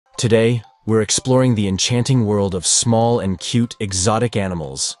Today, we're exploring the enchanting world of small and cute exotic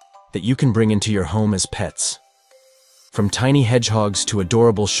animals that you can bring into your home as pets. From tiny hedgehogs to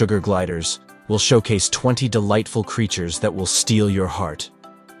adorable sugar gliders, we'll showcase 20 delightful creatures that will steal your heart.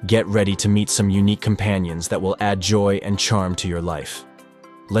 Get ready to meet some unique companions that will add joy and charm to your life.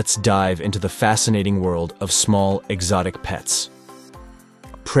 Let's dive into the fascinating world of small, exotic pets.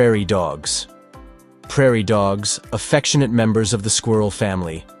 Prairie dogs. Prairie dogs, affectionate members of the squirrel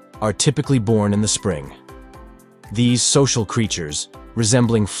family, are typically born in the spring. These social creatures,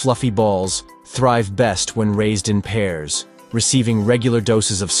 resembling fluffy balls, thrive best when raised in pairs, receiving regular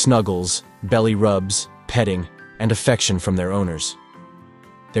doses of snuggles, belly rubs, petting, and affection from their owners.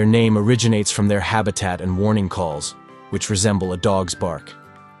 Their name originates from their habitat and warning calls, which resemble a dog's bark.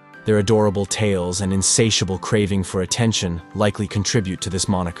 Their adorable tails and insatiable craving for attention likely contribute to this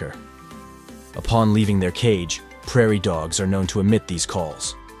moniker. Upon leaving their cage, prairie dogs are known to emit these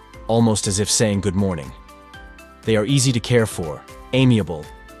calls, almost as if saying good morning. They are easy to care for, amiable,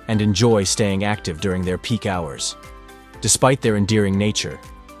 and enjoy staying active during their peak hours. Despite their endearing nature,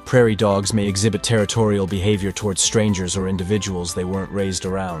 prairie dogs may exhibit territorial behavior towards strangers or individuals they weren't raised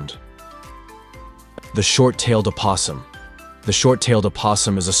around. The short-tailed opossum. The short-tailed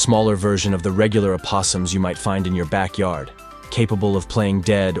opossum is a smaller version of the regular opossums you might find in your backyard, capable of playing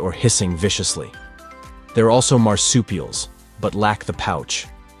dead or hissing viciously. They're also marsupials, but lack the pouch.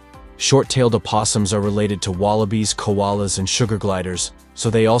 Short-tailed opossums are related to wallabies, koalas, and sugar gliders,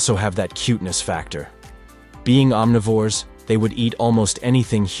 so they also have that cuteness factor. Being omnivores, they would eat almost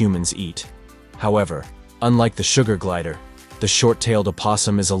anything humans eat. However, unlike the sugar glider, the short-tailed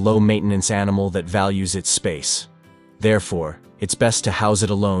opossum is a low-maintenance animal that values its space. Therefore, it's best to house it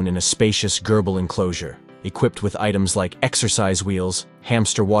alone in a spacious gerbil enclosure, equipped with items like exercise wheels,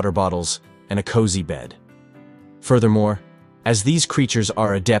 hamster water bottles, and a cozy bed. Furthermore, as these creatures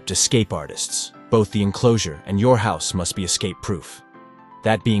are adept escape artists, both the enclosure and your house must be escape-proof.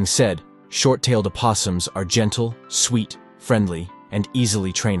 That being said, short-tailed opossums are gentle, sweet, friendly, and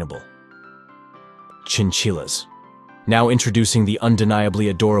easily trainable. Chinchillas. Now introducing the undeniably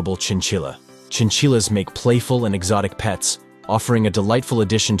adorable chinchilla. Chinchillas make playful and exotic pets, offering a delightful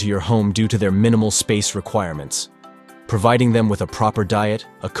addition to your home due to their minimal space requirements. Providing them with a proper diet,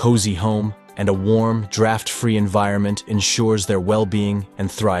 a cozy home, and a warm, draft-free environment ensures their well-being and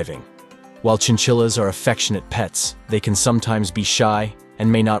thriving. While chinchillas are affectionate pets, they can sometimes be shy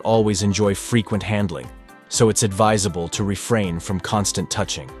and may not always enjoy frequent handling, so it's advisable to refrain from constant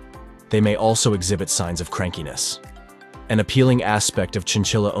touching. They may also exhibit signs of crankiness. An appealing aspect of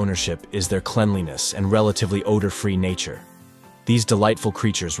chinchilla ownership is their cleanliness and relatively odor-free nature. These delightful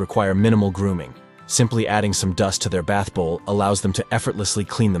creatures require minimal grooming. Simply adding some dust to their bath bowl allows them to effortlessly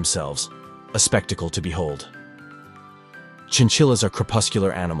clean themselves, a spectacle to behold. Chinchillas are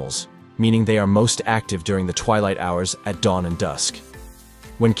crepuscular animals, meaning they are most active during the twilight hours at dawn and dusk.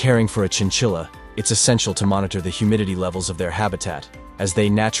 When caring for a chinchilla, it's essential to monitor the humidity levels of their habitat, as they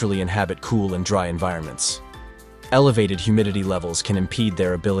naturally inhabit cool and dry environments. Elevated humidity levels can impede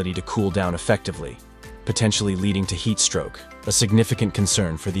their ability to cool down effectively, potentially leading to heat stroke, a significant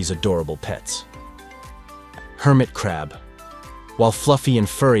concern for these adorable pets. Hermit crab. While fluffy and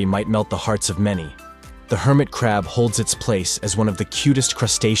furry might melt the hearts of many, the hermit crab holds its place as one of the cutest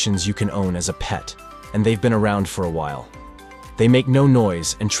crustaceans you can own as a pet, and they've been around for a while. They make no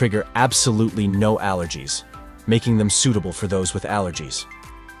noise and trigger absolutely no allergies, making them suitable for those with allergies.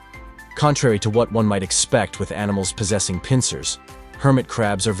 Contrary to what one might expect with animals possessing pincers, hermit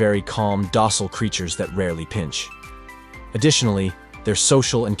crabs are very calm, docile creatures that rarely pinch. Additionally, they're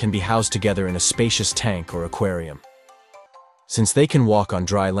social and can be housed together in a spacious tank or aquarium. Since they can walk on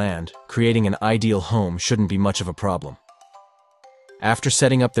dry land, creating an ideal home shouldn't be much of a problem. After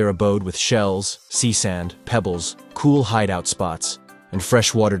setting up their abode with shells, sea sand, pebbles, cool hideout spots, and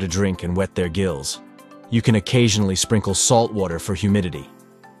fresh water to drink and wet their gills, you can occasionally sprinkle salt water for humidity.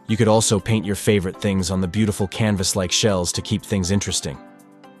 You could also paint your favorite things on the beautiful canvas-like shells to keep things interesting.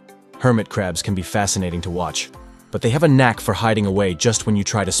 Hermit crabs can be fascinating to watch, but they have a knack for hiding away just when you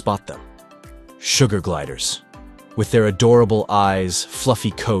try to spot them. Sugar gliders. With their adorable eyes,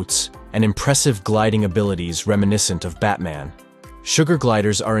 fluffy coats, and impressive gliding abilities reminiscent of Batman, sugar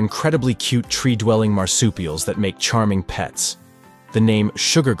gliders are incredibly cute tree-dwelling marsupials that make charming pets. The name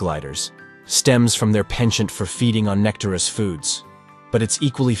sugar gliders stems from their penchant for feeding on nectarous foods, but it's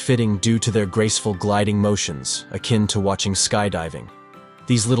equally fitting due to their graceful gliding motions, akin to watching skydiving.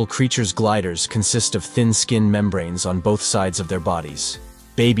 These little creatures' gliders consist of thin skin membranes on both sides of their bodies.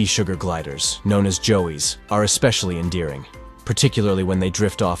 Baby sugar gliders, known as joeys, are especially endearing, particularly when they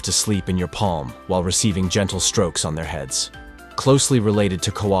drift off to sleep in your palm while receiving gentle strokes on their heads. closely related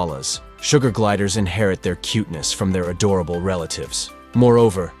to koalas. Sugar gliders inherit their cuteness from their adorable relatives.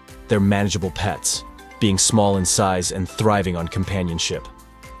 Moreover, they're manageable pets, being small in size and thriving on companionship.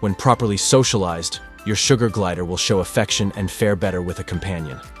 When properly socialized, your sugar glider will show affection and fare better with a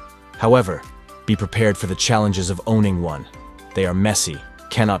companion. However, be prepared for the challenges of owning one. They are messy,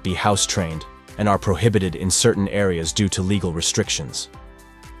 cannot be house-trained, and are prohibited in certain areas due to legal restrictions.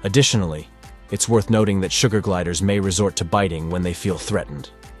 Additionally, it's worth noting that sugar gliders may resort to biting when they feel threatened.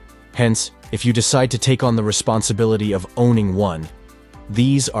 Hence, if you decide to take on the responsibility of owning one,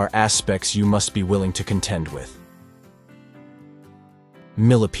 these are aspects you must be willing to contend with.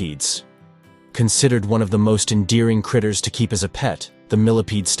 Millipedes. Considered one of the most endearing critters to keep as a pet, the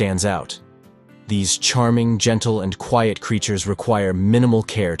millipede stands out. These charming, gentle, and quiet creatures require minimal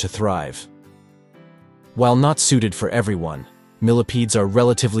care to thrive. While not suited for everyone, millipedes are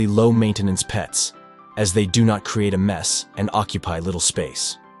relatively low-maintenance pets, as they do not create a mess and occupy little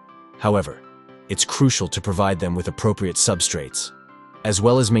space. However, it's crucial to provide them with appropriate substrates, as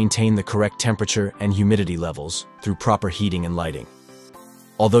well as maintain the correct temperature and humidity levels through proper heating and lighting.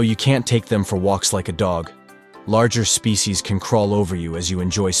 Although you can't take them for walks like a dog, larger species can crawl over you as you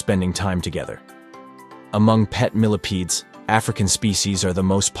enjoy spending time together. Among pet millipedes, African species are the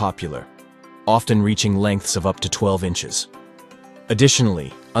most popular, often reaching lengths of up to 12 inches.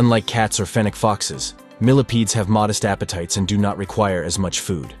 Additionally, unlike cats or fennec foxes, millipedes have modest appetites and do not require as much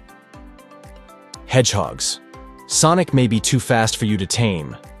food. Hedgehogs. Sonic may be too fast for you to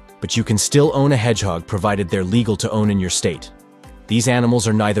tame, but you can still own a hedgehog provided they're legal to own in your state. These animals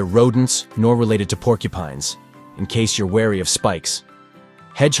are neither rodents nor related to porcupines, in case you're wary of spikes.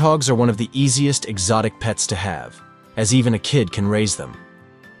 Hedgehogs are one of the easiest exotic pets to have, as even a kid can raise them.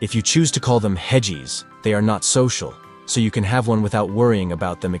 If you choose to call them hedgies, they are not social, so you can have one without worrying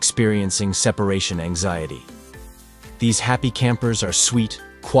about them experiencing separation anxiety. These happy campers are sweet,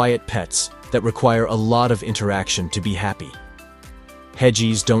 quiet pets that require a lot of interaction to be happy.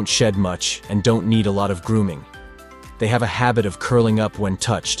 Hedgies don't shed much and don't need a lot of grooming. They have a habit of curling up when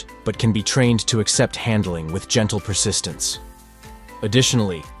touched, but can be trained to accept handling with gentle persistence.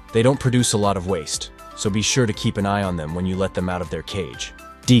 Additionally, they don't produce a lot of waste, so be sure to keep an eye on them when you let them out of their cage.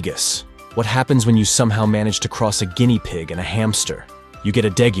 Degus. What happens when you somehow manage to cross a guinea pig and a hamster? You get a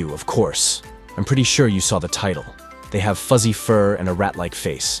degu, of course. I'm pretty sure you saw the title. They have fuzzy fur and a rat-like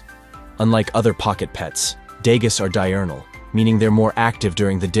face. Unlike other pocket pets, degus are diurnal, meaning they're more active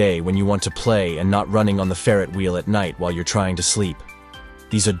during the day when you want to play and not running on the ferret wheel at night while you're trying to sleep.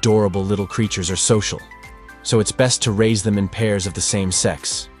 These adorable little creatures are social, so it's best to raise them in pairs of the same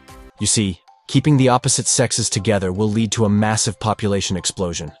sex. You see, keeping the opposite sexes together will lead to a massive population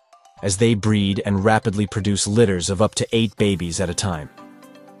explosion, as they breed and rapidly produce litters of up to 8 babies at a time.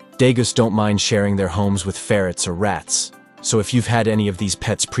 Degus don't mind sharing their homes with ferrets or rats, so if you've had any of these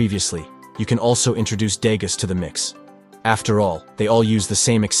pets previously, you can also introduce degus to the mix. After all, they all use the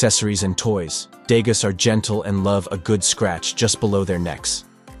same accessories and toys. Degus are gentle and love a good scratch just below their necks.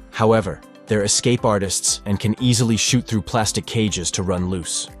 However, they're escape artists and can easily shoot through plastic cages to run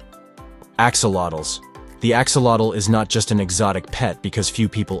loose. Axolotls. The axolotl is not just an exotic pet because few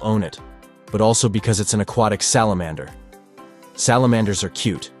people own it, but also because it's an aquatic salamander. Salamanders are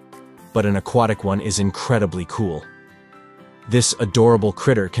cute, but an aquatic one is incredibly cool. This adorable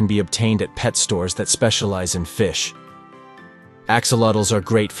critter can be obtained at pet stores that specialize in fish. Axolotls are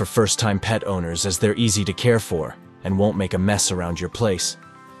great for first-time pet owners as they're easy to care for and won't make a mess around your place.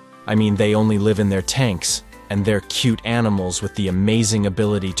 I mean, they only live in their tanks, and they're cute animals with the amazing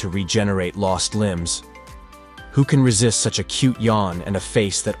ability to regenerate lost limbs. Who can resist such a cute yawn and a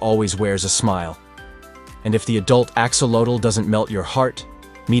face that always wears a smile? And if the adult axolotl doesn't melt your heart,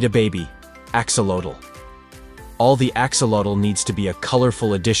 meet a baby axolotl. All the axolotl needs to be a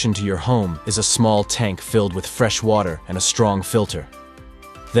colorful addition to your home is a small tank filled with fresh water and a strong filter.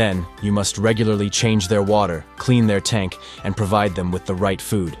 Then, you must regularly change their water, clean their tank, and provide them with the right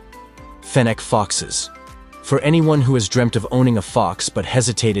food. Fennec foxes. For anyone who has dreamt of owning a fox but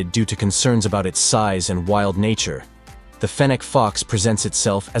hesitated due to concerns about its size and wild nature, the fennec fox presents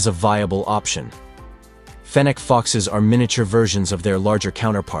itself as a viable option. Fennec foxes are miniature versions of their larger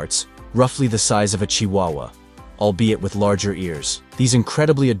counterparts, roughly the size of a chihuahua, albeit with larger ears. These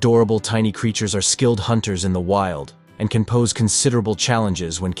incredibly adorable tiny creatures are skilled hunters in the wild and can pose considerable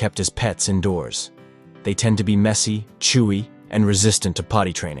challenges when kept as pets indoors. They tend to be messy, chewy, and resistant to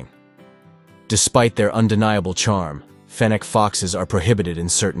potty training. Despite their undeniable charm, fennec foxes are prohibited in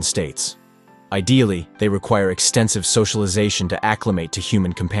certain states. Ideally, they require extensive socialization to acclimate to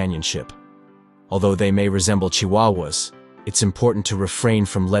human companionship. Although they may resemble chihuahuas, it's important to refrain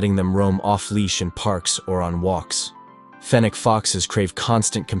from letting them roam off-leash in parks or on walks. Fennec foxes crave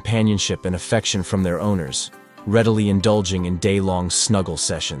constant companionship and affection from their owners, readily indulging in day-long snuggle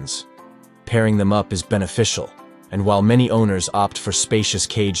sessions. Pairing them up is beneficial, and while many owners opt for spacious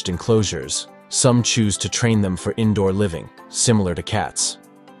caged enclosures, some choose to train them for indoor living, similar to cats.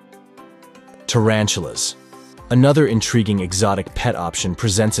 Tarantulas. Another intriguing exotic pet option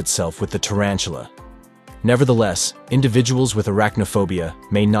presents itself with the tarantula. Nevertheless, individuals with arachnophobia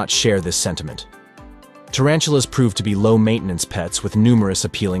may not share this sentiment. Tarantulas prove to be low-maintenance pets with numerous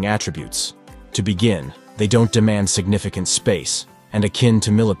appealing attributes. To begin, they don't demand significant space, and akin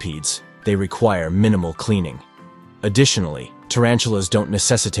to millipedes, they require minimal cleaning. Additionally, tarantulas don't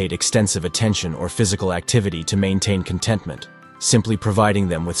necessitate extensive attention or physical activity to maintain contentment. Simply providing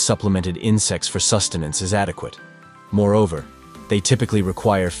them with supplemented insects for sustenance is adequate. Moreover, they typically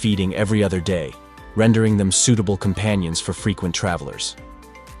require feeding every other day, rendering them suitable companions for frequent travelers.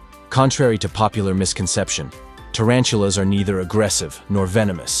 Contrary to popular misconception, tarantulas are neither aggressive nor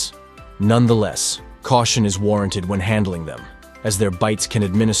venomous. Nonetheless, caution is warranted when handling them, as their bites can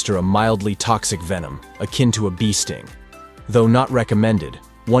administer a mildly toxic venom, akin to a bee sting. Though not recommended,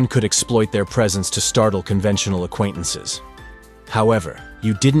 one could exploit their presence to startle conventional acquaintances. However,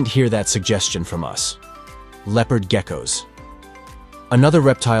 you didn't hear that suggestion from us. Leopard geckos. Another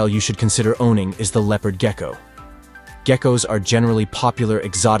reptile you should consider owning is the leopard gecko. Geckos are generally popular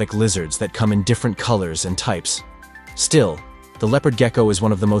exotic lizards that come in different colors and types. Still, the leopard gecko is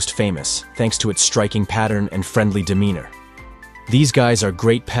one of the most famous, thanks to its striking pattern and friendly demeanor. These guys are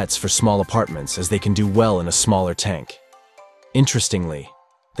great pets for small apartments as they can do well in a smaller tank. Interestingly,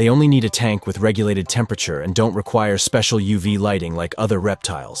 they only need a tank with regulated temperature and don't require special UV lighting like other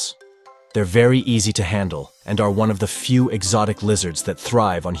reptiles. They're very easy to handle and are one of the few exotic lizards that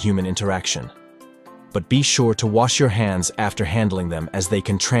thrive on human interaction. But be sure to wash your hands after handling them as they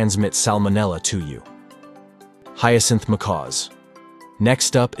can transmit salmonella to you. Hyacinth macaws.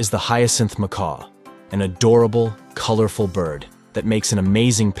 Next up is the hyacinth macaw, an adorable, colorful bird that makes an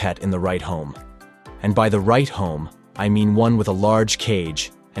amazing pet in the right home. And by the right home, I mean one with a large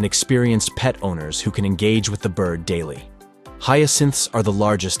cage and experienced pet owners who can engage with the bird daily. Hyacinths are the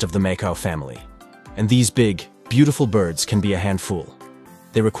largest of the macaw family, and these big, beautiful birds can be a handful.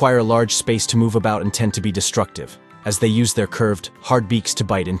 They require a large space to move about and tend to be destructive, as they use their curved, hard beaks to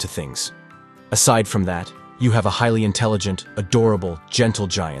bite into things. Aside from that, you have a highly intelligent, adorable, gentle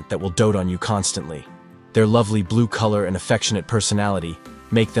giant that will dote on you constantly. Their lovely blue color and affectionate personality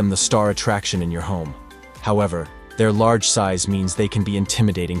make them the star attraction in your home. However, their large size means they can be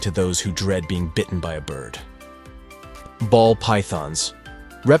intimidating to those who dread being bitten by a bird. Ball pythons.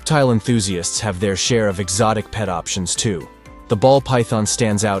 Reptile enthusiasts have their share of exotic pet options too. The ball python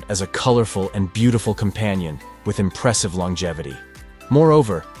stands out as a colorful and beautiful companion with impressive longevity.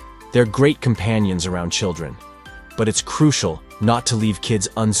 Moreover, they're great companions around children. But it's crucial not to leave kids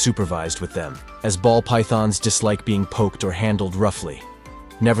unsupervised with them, as ball pythons dislike being poked or handled roughly.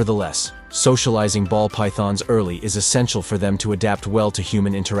 Nevertheless, socializing ball pythons early is essential for them to adapt well to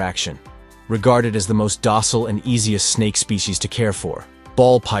human interaction. Regarded as the most docile and easiest snake species to care for,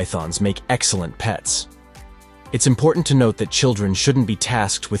 ball pythons make excellent pets. It's important to note that children shouldn't be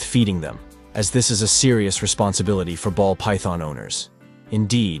tasked with feeding them, as this is a serious responsibility for ball python owners.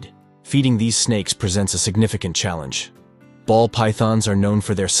 Indeed, feeding these snakes presents a significant challenge. Ball pythons are known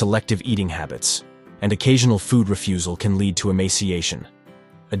for their selective eating habits, and occasional food refusal can lead to emaciation.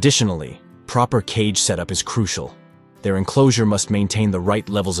 Additionally, proper cage setup is crucial. Their enclosure must maintain the right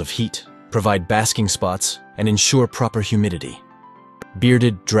levels of heat, provide basking spots, and ensure proper humidity.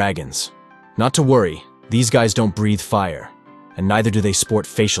 Bearded dragons. Not to worry, these guys don't breathe fire, and neither do they sport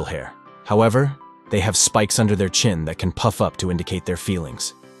facial hair. However, they have spikes under their chin that can puff up to indicate their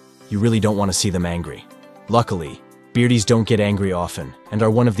feelings. You really don't want to see them angry. Luckily, beardies don't get angry often and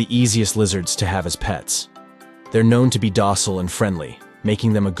are one of the easiest lizards to have as pets. They're known to be docile and friendly,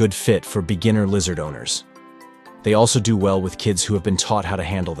 making them a good fit for beginner lizard owners. They also do well with kids who have been taught how to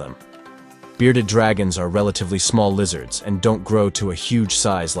handle them. Bearded dragons are relatively small lizards and don't grow to a huge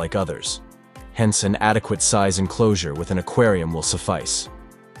size like others. Hence, an adequate size enclosure with an aquarium will suffice.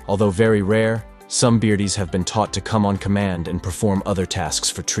 Although very rare, some beardies have been taught to come on command and perform other tasks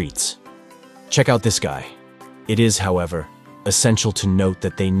for treats. Check out this guy. It is, however, essential to note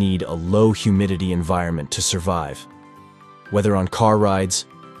that they need a low humidity environment to survive. Whether on car rides,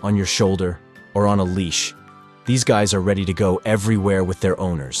 on your shoulder, or on a leash, these guys are ready to go everywhere with their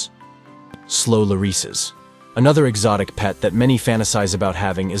owners. Slow lorises. Another exotic pet that many fantasize about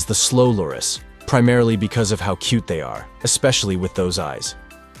having is the slow loris, primarily because of how cute they are, especially with those eyes.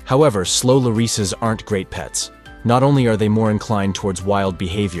 However, slow lorises aren't great pets. Not only are they more inclined towards wild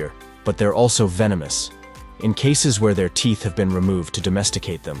behavior, but they're also venomous. in cases where their teeth have been removed to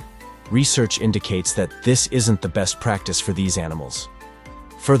domesticate them, research indicates that this isn't the best practice for these animals.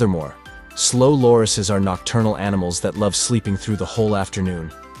 Furthermore, slow lorises are nocturnal animals that love sleeping through the whole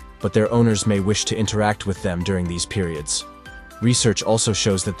afternoon, but their owners may wish to interact with them during these periods. Research also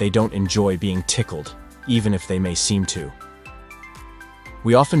shows that they don't enjoy being tickled, even if they may seem to.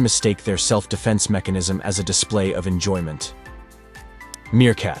 We often mistake their self-defense mechanism as a display of enjoyment.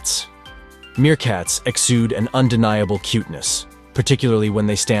 Meerkats. Meerkats exude an undeniable cuteness, particularly when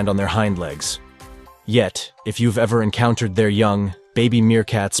they stand on their hind legs. Yet, if you've ever encountered their young, baby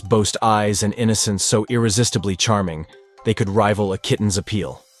meerkats boast eyes and innocence so irresistibly charming, they could rival a kitten's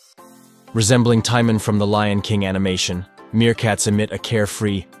appeal. Resembling Timon from the Lion King animation, meerkats emit a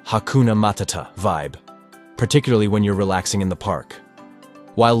carefree Hakuna Matata vibe, particularly when you're relaxing in the park.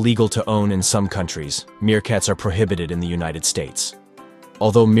 While legal to own in some countries, meerkats are prohibited in the United States.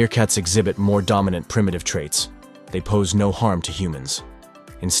 Although meerkats exhibit more dominant primitive traits, they pose no harm to humans.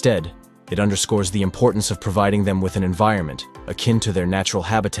 Instead, it underscores the importance of providing them with an environment akin to their natural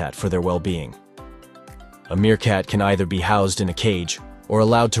habitat for their well-being. A meerkat can either be housed in a cage or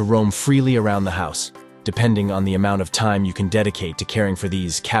allowed to roam freely around the house, depending on the amount of time you can dedicate to caring for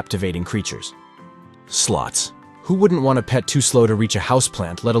these captivating creatures. Sloths. Who wouldn't want a pet too slow to reach a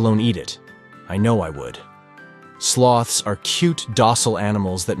houseplant, let alone eat it? I know I would. Sloths are cute, docile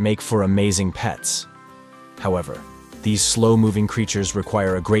animals that make for amazing pets. However, these slow-moving creatures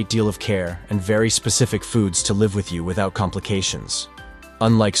require a great deal of care and very specific foods to live with you without complications.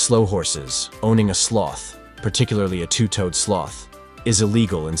 Unlike slow horses, owning a sloth, particularly a two-toed sloth, is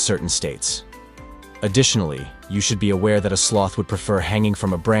illegal in certain states. Additionally, you should be aware that a sloth would prefer hanging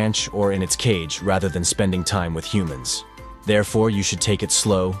from a branch or in its cage rather than spending time with humans. Therefore, you should take it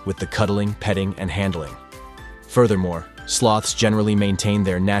slow with the cuddling, petting, and handling. Furthermore, sloths generally maintain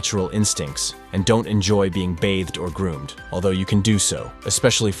their natural instincts and don't enjoy being bathed or groomed, although you can do so,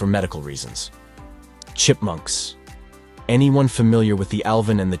 especially for medical reasons. Chipmunks. Anyone familiar with the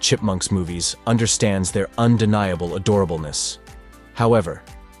Alvin and the Chipmunks movies understands their undeniable adorableness. However,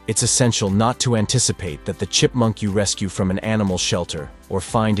 it's essential not to anticipate that the chipmunk you rescue from an animal shelter or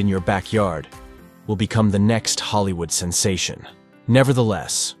find in your backyard will become the next Hollywood sensation.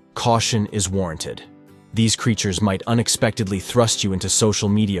 Nevertheless, caution is warranted. These creatures might unexpectedly thrust you into social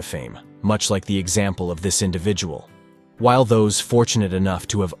media fame, much like the example of this individual. While those fortunate enough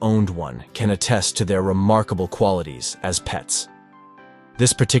to have owned one can attest to their remarkable qualities as pets.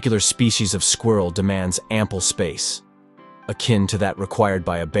 This particular species of squirrel demands ample space, akin to that required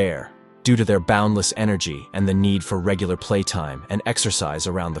by a bear, due to their boundless energy and the need for regular playtime and exercise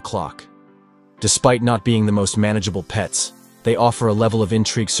around the clock. Despite not being the most manageable pets, they offer a level of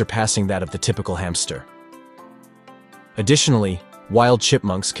intrigue surpassing that of the typical hamster. Additionally, wild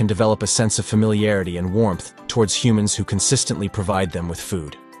chipmunks can develop a sense of familiarity and warmth towards humans who consistently provide them with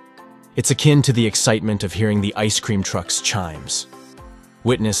food. It's akin to the excitement of hearing the ice cream truck's chimes.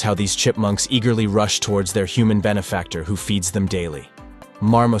 Witness how these chipmunks eagerly rush towards their human benefactor who feeds them daily.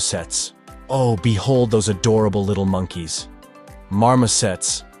 Marmosets. Oh, behold those adorable little monkeys.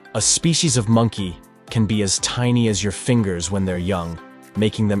 Marmosets, a species of monkey, can be as tiny as your fingers when they're young,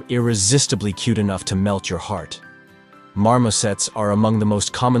 making them irresistibly cute enough to melt your heart. Marmosets are among the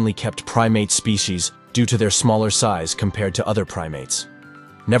most commonly kept primate species due to their smaller size compared to other primates.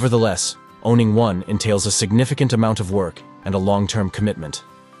 Nevertheless, owning one entails a significant amount of work and a long-term commitment.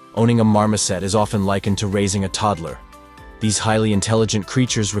 Owning a marmoset is often likened to raising a toddler. These highly intelligent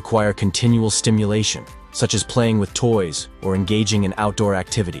creatures require continual stimulation, such as playing with toys or engaging in outdoor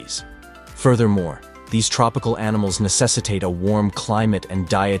activities. Furthermore, these tropical animals necessitate a warm climate and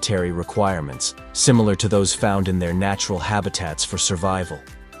dietary requirements, similar to those found in their natural habitats for survival.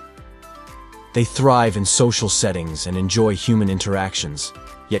 They thrive in social settings and enjoy human interactions,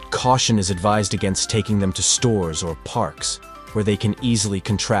 yet caution is advised against taking them to stores or parks, where they can easily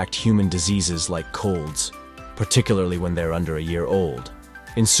contract human diseases like colds, particularly when they're under a year old.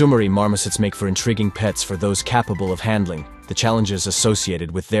 In summary, marmosets make for intriguing pets for those capable of handling the challenges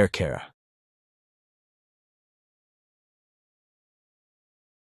associated with their care.